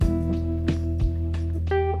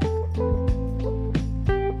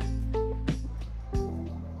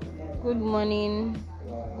morning,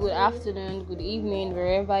 good afternoon, good evening,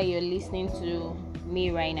 wherever you're listening to me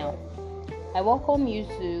right now. I welcome you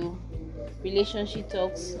to Relationship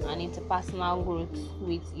Talks and Interpersonal Growth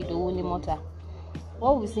with Idowu Limota.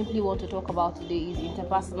 What we simply want to talk about today is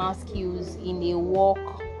interpersonal skills in a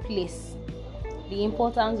workplace, the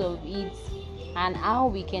importance of it, and how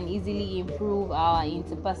we can easily improve our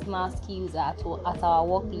interpersonal skills at our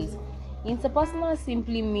workplace. Interpersonal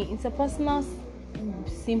simply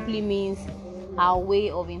means our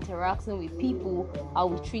way of interacting with people, how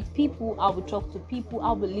we treat people, how we talk to people,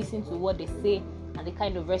 how we listen to what they say, and the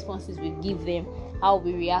kind of responses we give them, how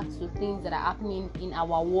we react to things that are happening in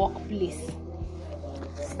our workplace.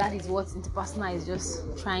 That is what interpersonal is just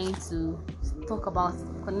trying to talk about,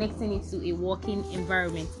 connecting it to a working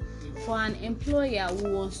environment. For an employer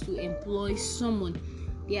who wants to employ someone,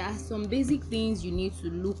 there are some basic things you need to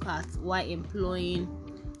look at while employing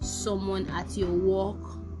someone at your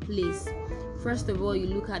workplace. First of all, you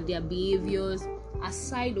look at their behaviors,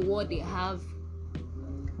 aside what they have,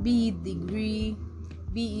 be it degree,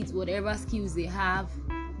 be it whatever skills they have.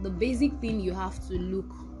 The basic thing you have to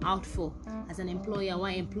look out for as an employer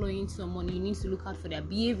while employing someone, you need to look out for their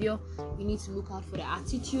behavior, you need to look out for their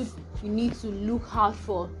attitude, you need to look out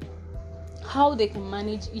for how they can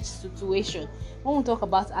manage each situation. When we talk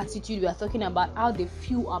about attitude, we are talking about how they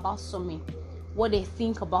feel about something, what they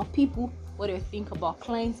think about people, what they think about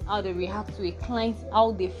clients, how they react to a client,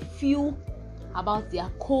 how they feel about their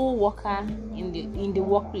co-worker in the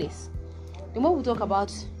workplace. Then when we talk about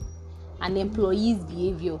an employee's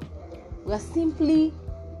behavior, we are simply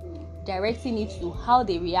directing it to how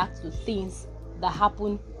they react to things that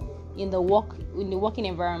happen in the working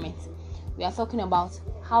environment. We are talking about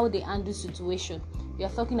how they handle situation. We are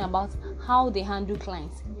talking about how they handle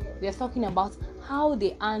clients. We are talking about how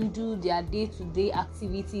they handle their day-to-day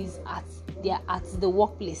activities at the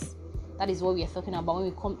workplace. That is what we are talking about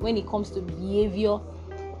when it comes to behavior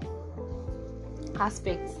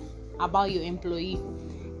aspects about your employee.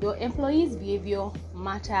 Your employee's behavior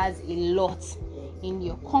matters a lot in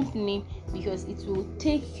your company because it will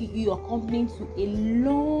take your company to a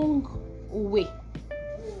long way.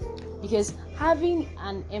 Because having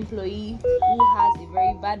an employee who has a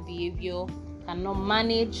very bad behavior, cannot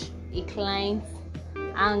manage a client's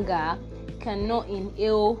anger, cannot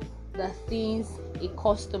inhale the things a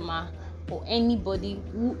customer or anybody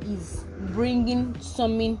who is bringing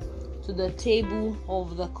something to the table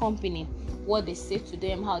of the company, what they say to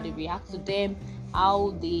them, how they react to them,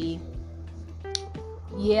 how they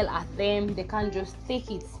yell at them, they can't just take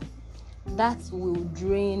it. That will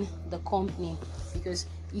drain the company because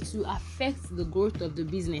it will affect the growth of the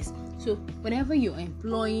business. So whenever you're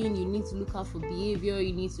employing, you need to look out for behavior,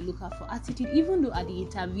 you need to look out for attitude. Even though at the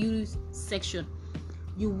interviews section,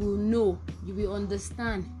 you will know, you will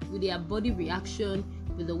understand with their body reaction,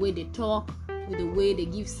 with the way they talk, with the way they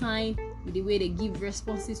give sign, with the way they give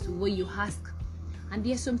responses to what you ask. And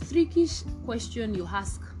there's some trickish question you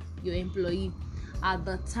ask your employee at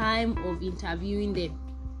the time of interviewing them.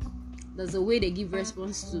 There's a way they give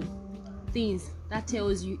response to things that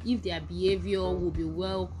tells you if their behavior will be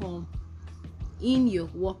welcome in your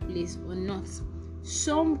workplace or not.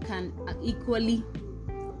 Some can equally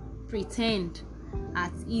pretend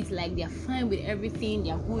at it like they're fine with everything,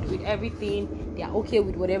 they're good with everything, they're okay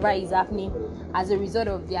with whatever is happening. As a result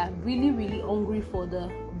of they are really hungry for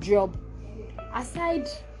the job. Aside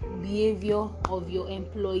behavior of your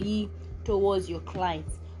employee towards your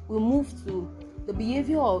clients, we move to the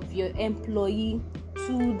behavior of your employee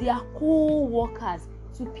to their co-workers,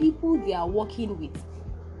 to people they are working with.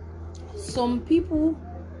 Some people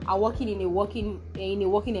are working they are working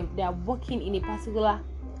in a particular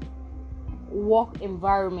work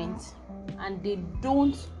environment and they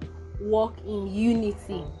don't work in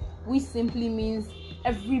unity, which simply means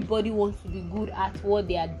everybody wants to be good at what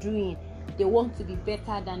they are doing. They want to be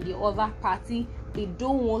better than the other party. They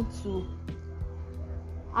don't want to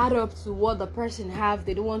add up to what the person have.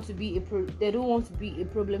 They don't want to be a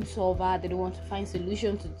problem solver. They don't want to find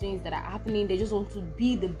solutions to things that are happening. They just want to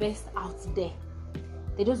be the best out there.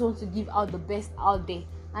 They just want to give out the best out there,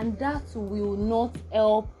 and that will not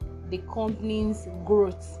help the company's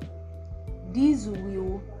growth. This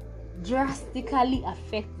will drastically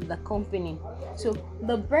affect the company. So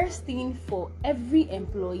the best thing for every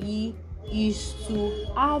employee is to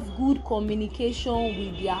have good communication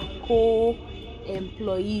with their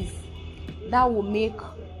co-employees. That will make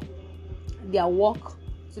their work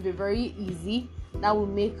to be very easy. That will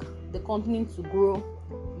make the company to grow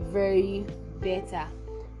very better.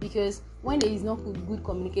 Because when there is not good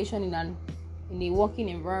communication in a working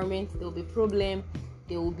environment, there will be problem.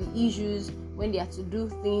 there will be issues. When they are to do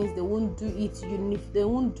things, they won't do it they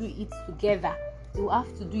won't do it together. They will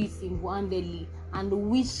have to do it single-handedly, and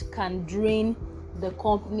which can drain the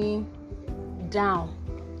company down.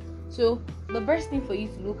 So the best thing for you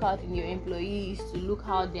to look out in your employees is to look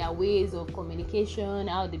out their ways of communication,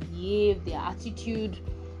 how they behave, their attitude.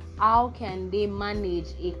 How can they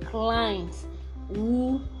manage a client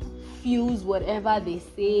who feels whatever they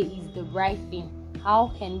say is the right thing?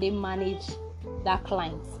 How can they manage that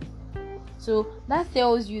client? So that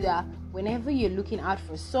tells you that whenever you're looking out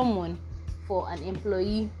for someone, for an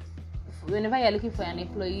employee, whenever you're looking for an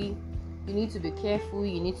employee, you need to be careful.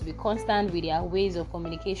 You need to be constant with their ways of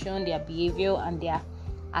communication, their behavior, and their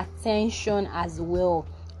attention as well.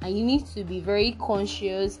 And you need to be very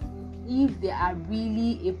conscious if they are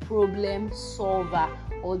really a problem solver,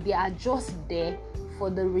 or they are just there for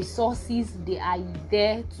the resources they are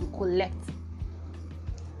there to collect,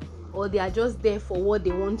 or they are just there for what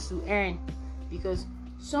they want to earn. Because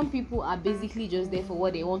some people are basically just there for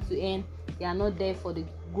what they want to earn. They are not there for the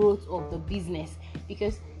growth of the business.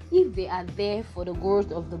 Because if they are there for the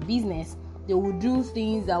growth of the business, they will do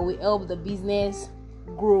things that will help the business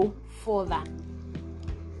grow further.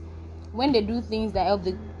 When they do things that help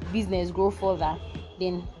the business grow further,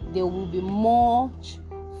 then there will be much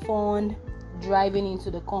fund driving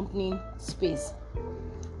into the company space.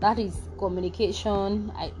 That is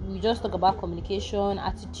communication. We just talk about communication,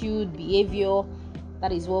 attitude, behavior.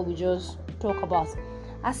 That is what we just talk about.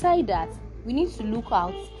 Aside that, we need to look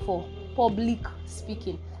out for public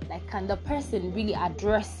speaking. Like, can the person really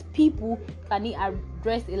address people? Can he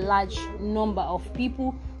address a large number of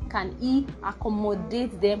people? Can he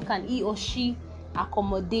accommodate them? Can he or she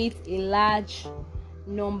accommodate a large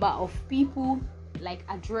number of people? Like,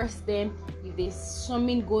 address them if there's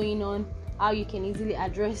something going on, how you can easily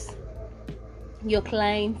address your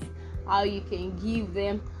clients, how you can give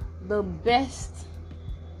them the best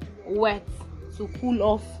words to cool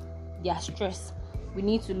off their stress. We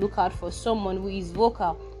need to look out for someone who is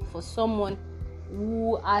vocal, for someone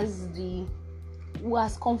who has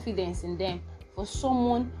confidence in them, for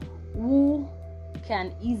someone who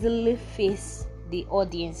can easily face the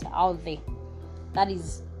audience out there. That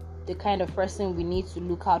is the kind of person we need to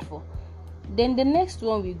look out for. Then the next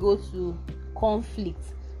one, we go to conflict.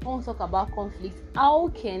 When we talk about conflict, how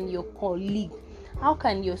can your colleague, how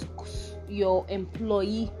can your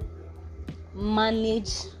employee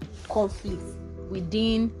manage conflict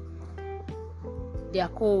within their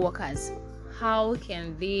co-workers? How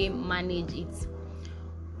can they manage it?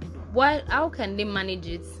 How can they manage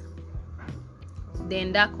it?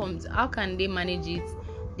 Then that comes, how can they manage it?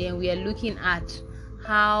 Then we are looking at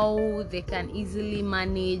how they can easily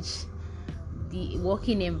manage the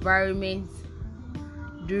working environment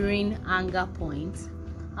during anger points,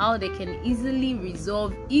 how they can easily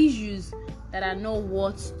resolve issues that are not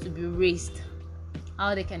worth to be raised,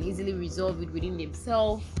 how they can easily resolve it within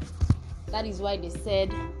themselves. That is why they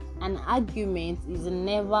said an argument is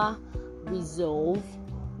never resolved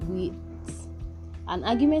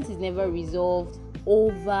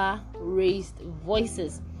over raised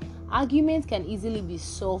voices. Arguments can easily be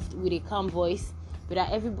solved with a calm voice,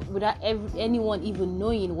 without anyone even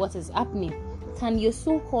knowing what is happening. Can your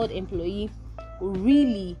so-called employee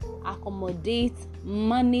really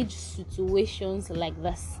manage situations like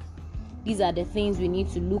this? These are the things we need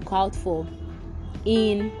to look out for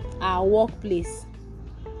in our workplace.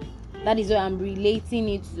 That is why I'm relating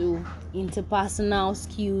it to interpersonal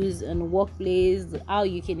skills and workplace, how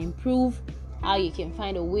you can improve, how you can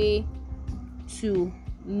find a way to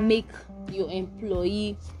make your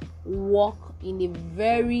employee work in a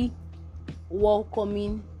very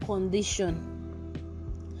welcoming condition.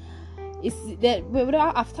 It's that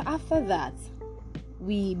after that,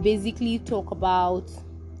 we basically talk about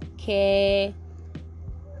care,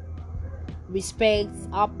 respect,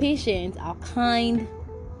 how patient, how kind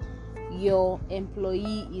your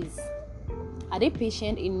employee is. Are they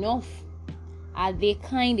patient enough? Are they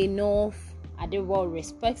kind enough? Are they well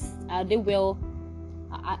respected? Are they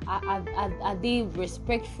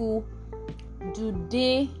respectful? Do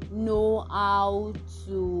they know how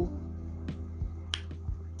to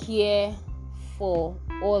care for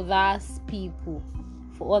other people?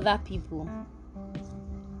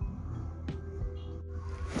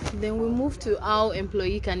 Then we move to how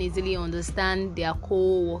employee can easily understand their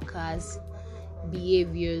co-workers'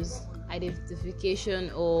 behaviors,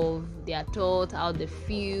 identification of their thoughts, how they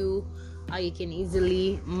feel, how you can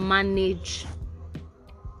easily manage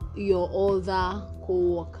your other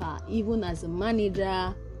co-worker, even as a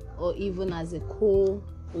manager or even as a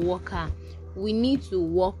co-worker. We need to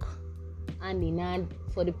work hand in hand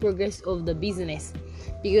for the progress of the business.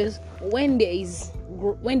 Because when there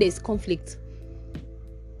is conflict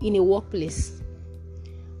in a workplace,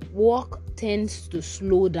 work tends to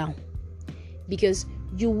slow down, because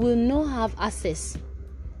you will not have access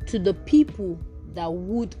to the people that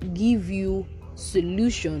would give you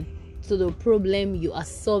solution to the problem you are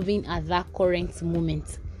solving at that current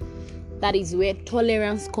moment. That is where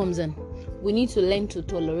tolerance comes in. We need to learn to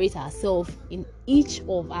tolerate ourselves in each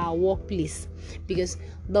of our workplace, because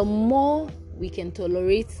the more we can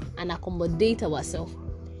tolerate and accommodate ourselves,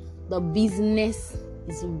 the business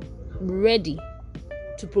is ready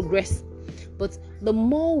to progress. But the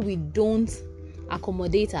more we don't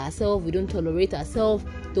accommodate ourselves, we don't tolerate ourselves,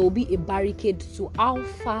 there will be a barricade to how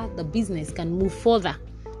far the business can move further.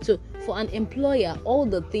 So for an employer, all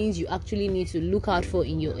the things you actually need to look out for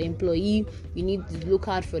in your employee, you need to look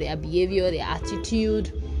out for their behavior, their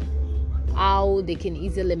attitude, how they can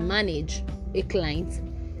easily manage a client,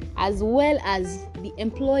 as well as the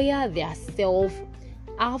employer themselves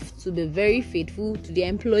have to be very faithful to the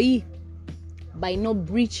employee by not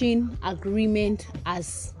breaching agreement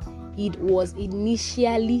as it was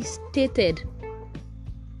initially stated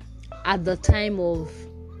at the time of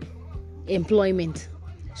employment.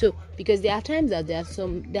 So because there are times that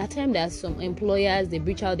some employers, they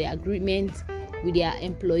breach out their agreement with their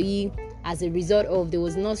employee as a result of there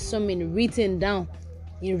was not something written down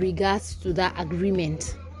in regards to that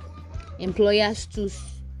agreement. Employers to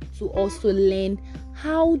also learn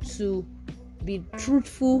how to be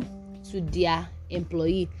truthful to their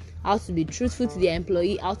employee, how to be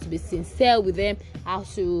sincere with them, how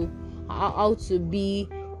to be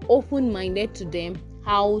open-minded to them,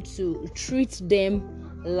 how to treat them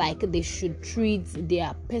like they should treat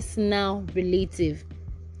their personal relative,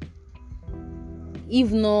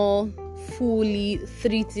 if not fully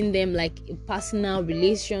treating them like a personal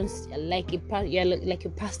relations, like a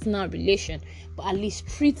personal relation, but at least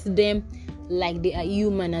treat them like they are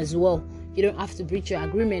human as well. You don't have to breach your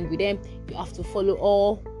agreement with them. You have to follow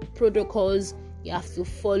all protocols. You have to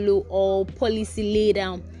follow all policy laid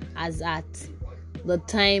down as at the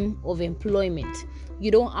time of employment.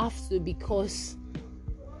 You don't have to, because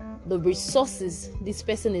the resources this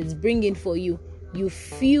person is bringing for you, you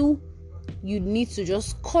feel you need to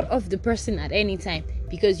just cut off the person at any time,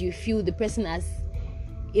 because you feel the person has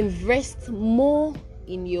invested more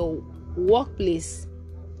in your workplace,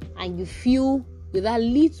 and you feel with that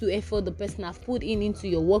little effort the person has put into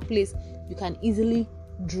your workplace, you can easily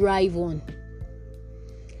drive on.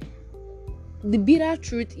 The bitter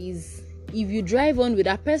truth is, if you drive on with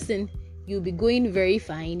that person, you'll be going very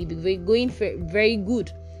fine, you'll be going very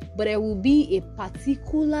good. But there will be a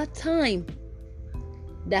particular time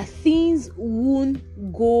that things won't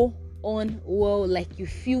go on well like you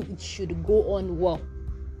feel it should go on well,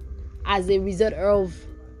 as a result of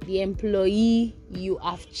the employee you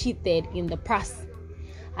have cheated in the past,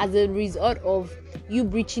 as a result of you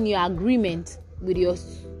breaching your agreement with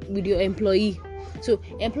your employee. So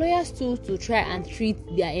employers too, to try and treat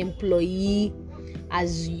their employee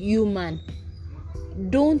as human.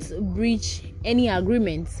 Don't breach any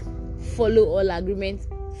agreements. Follow all agreements,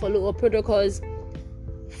 follow all protocols,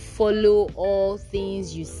 follow all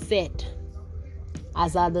things you said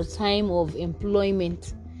as at the time of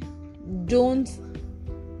employment. Don't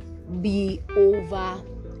be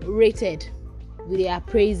overrated with the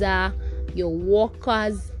appraiser your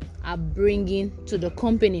workers are bringing to the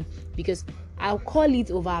company, because I'll call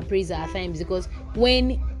it over appraiser at times, because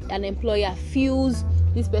when an employer feels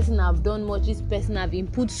this person have done much, this person have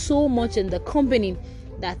input so much in the company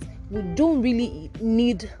that we don't really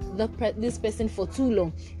need this person for too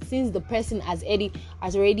long, since the person has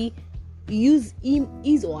already used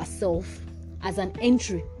his or herself as an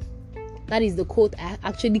entry. That is the quote I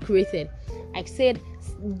actually created. I said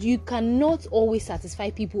you cannot always satisfy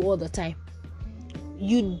people all the time.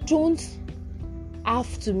 You don't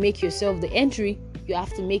have to make yourself the entry. You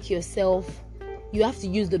have to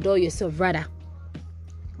use the door yourself, rather.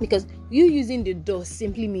 Because you using the door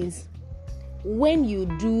simply means when you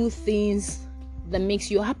do things that makes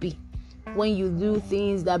you happy, when you do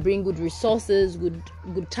things that bring good resources, good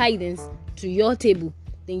tidings to your table,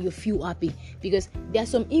 then you feel happy. Because there's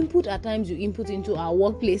some input at times you input into our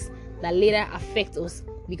workplace that later affect us,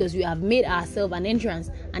 because we have made ourselves an entrance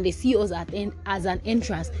and they see us as an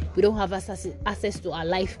entrance. We don't have access to our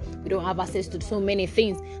life. We don't have access to so many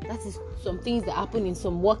things. That is some things that happen in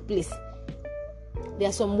some workplace.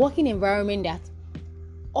 There's some working environment that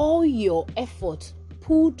all your effort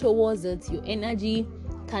put towards it, your energy,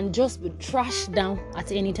 can just be trashed down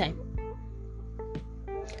at any time.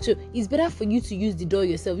 So it's better for you to use the door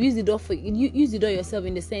yourself. Use the door yourself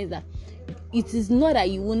in the sense that it is not that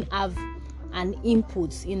you won't have an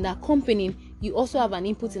input in that company. You also have an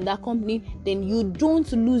input in that company. Then you don't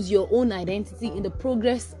lose your own identity in the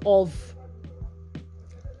progress of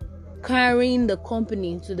carrying the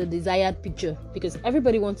company to the desired picture, because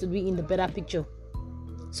everybody wants to be in the better picture.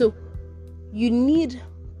 So you need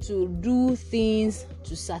to do things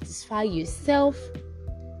to satisfy yourself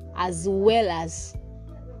as well as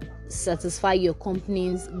satisfy your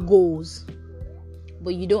company's goals.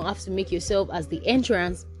 But you don't have to make yourself as the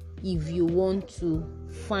entrance if you want to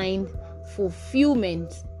find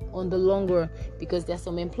fulfillment on the long run, because there are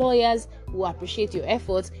some employers who appreciate your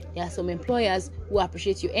efforts, there are some employers who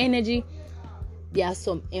appreciate your energy, there are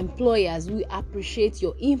some employers who appreciate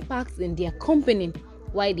your impact in their company,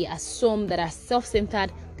 while there are some that are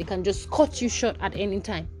self-centered. They can just cut you short at any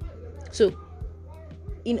time. So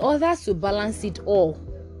in order to balance it all,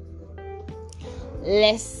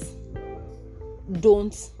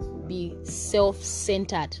 don't be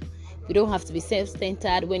self-centered. You don't have to be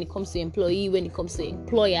self-centered when it comes to employee, when it comes to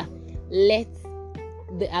employer. Let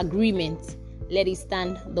the agreement, let it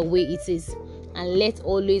stand the way it is, and let's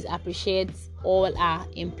always appreciate all our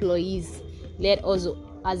employees. Let us,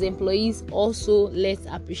 as employees, also let's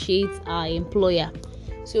appreciate our employer.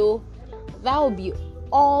 So that will be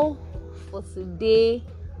all for today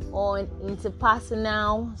on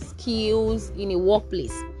interpersonal skills in a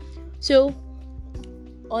workplace. So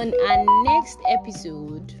on our next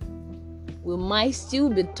episode, we might still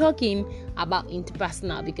be talking about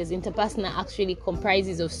interpersonal, because interpersonal actually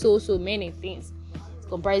comprises of so many things. It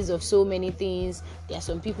comprises of so many things. There are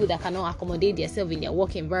some people that cannot accommodate themselves in their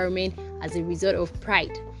work environment as a result of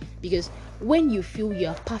pride, because when you feel you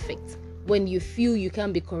are perfect, when you feel you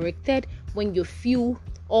can be corrected, when you feel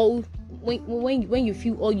when you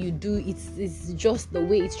feel all you do is just the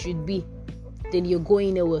way it should be, then you're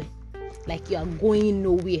going nowhere. Like you are going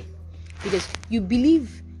nowhere, because you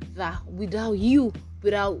believe that without your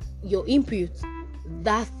input,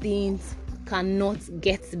 that things cannot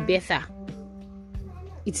get better.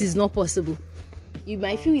 It is not possible. You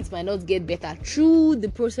might feel it might not get better through the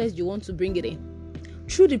process you want to bring it in.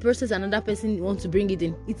 Through the process another person wants to bring it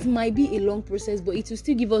in. It might be a long process, but it will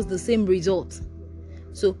still give us the same result.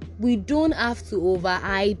 So we don't have to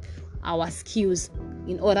overhype our skills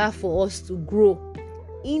in order for us to grow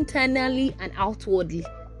internally and outwardly.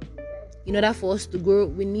 In order for us to grow,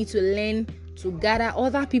 we need to learn to gather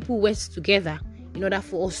other people words together in order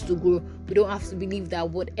for us to grow. We don't have to believe that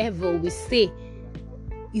whatever we say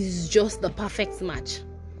is just the perfect match.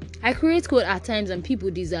 I create code at times and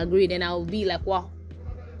people disagree, then I'll be like, wow,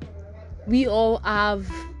 we all have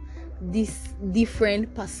this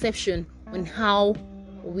different perception on how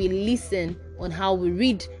we listen, on how we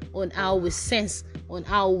read, on how we sense, on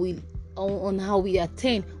how we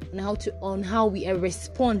attend, on how we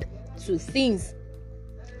respond to things,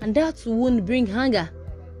 and that won't bring anger.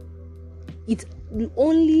 It will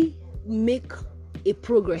only make a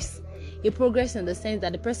progress in the sense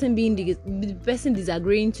that the person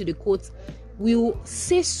disagreeing to the quote will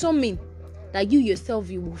say something that you yourself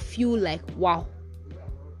you will feel like, wow,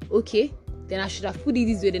 okay, then I should have put it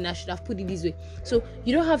this way, then I should have put it this way. So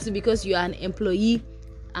you don't have to, because you are an employee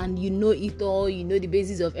and you know it all, you know the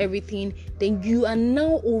basis of everything, then you are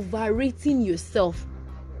now overrating yourself.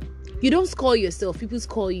 You don't score yourself, people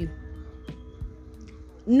score you.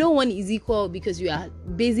 No one is equal because you are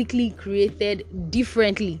basically created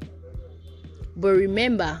differently. But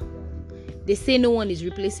remember, they say no one is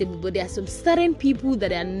replaceable, but there are some certain people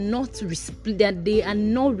that are not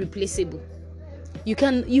replaceable. You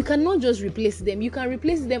cannot just replace them. You can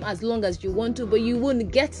replace them as long as you want to, but you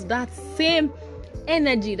won't get that same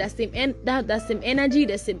energy, that same energy,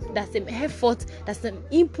 that same effort, that same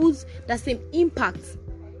input, that same impact.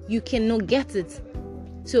 You cannot get it.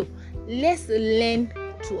 So let's learn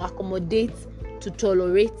to accommodate, to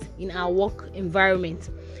tolerate in our work environment.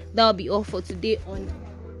 That'll be all for today on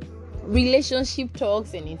relationship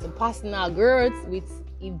talks and interpersonal growth with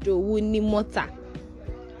Idowu Nimota.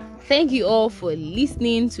 Thank you all for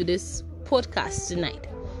listening to this podcast tonight,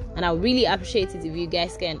 and I really appreciate it if you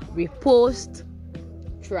guys can repost,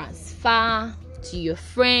 transfer to your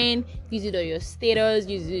friend, use it on your status,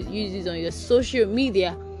 use it on your social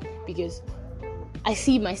media, because I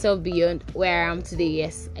see myself beyond where I am today.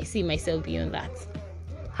 Yes, I see myself beyond that.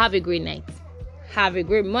 Have a great night. Have a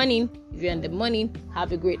great morning if you're in the morning.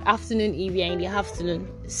 Have a great afternoon if you're in the afternoon.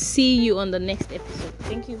 See you on the next episode.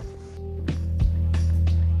 Thank you.